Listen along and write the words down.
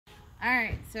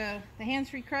Alright, so the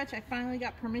hands-free crutch, I finally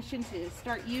got permission to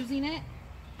start using it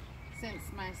since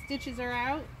my stitches are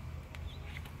out.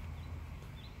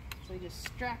 So we just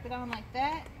strap it on like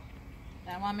that.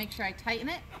 Then I want to make sure I tighten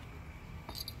it.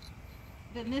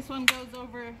 Then this one goes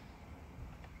over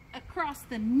across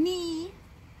the knee.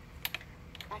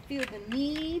 I feel the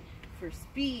need for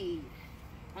speed.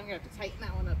 I'm going to have to tighten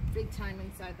that one up big time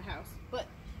inside the house, but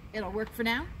it'll work for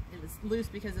now. It was loose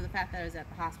because of the fact that I was at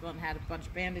the hospital and had a bunch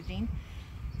of bandaging.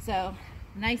 So,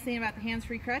 nice thing about the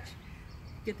hands-free crutch,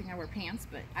 good thing I wear pants,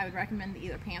 but I would recommend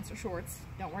either pants or shorts.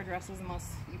 Don't wear dresses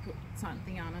unless you put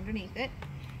something on underneath it.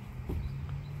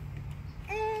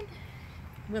 And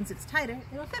once it's tighter,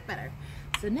 it'll fit better.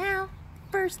 So now,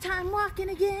 first time walking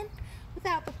again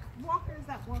without the walkers.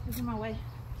 That walker's in my way.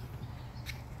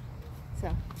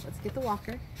 So, let's get the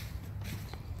walker.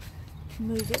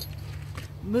 Move it.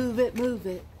 Move it, move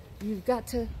it. You've got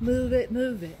to move it,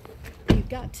 move it. You've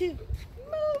got to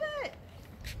move it.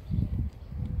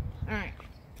 Alright,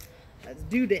 let's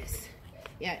do this.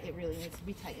 Yeah, it really needs to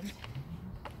be tightened.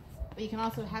 But you can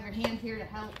also have your hand here to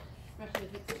help, especially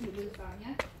if it's too loose on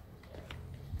you.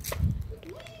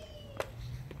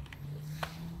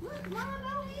 Look, Mama,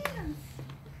 no hands.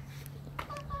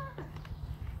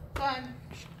 So I'm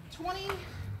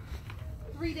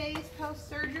 23 days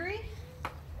post-surgery.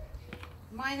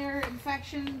 Minor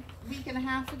infection a week and a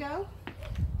half ago,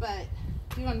 but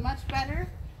doing much better.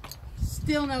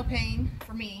 Still no pain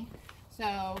for me.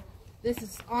 So this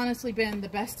has honestly been the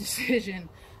best decision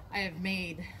I have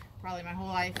made probably my whole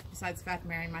life, besides the fact of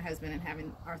marrying my husband and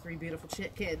having our 3 beautiful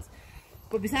kids.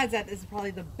 But besides that, this is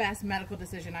probably the best medical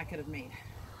decision I could have made.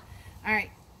 All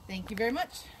right, thank you very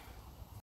much.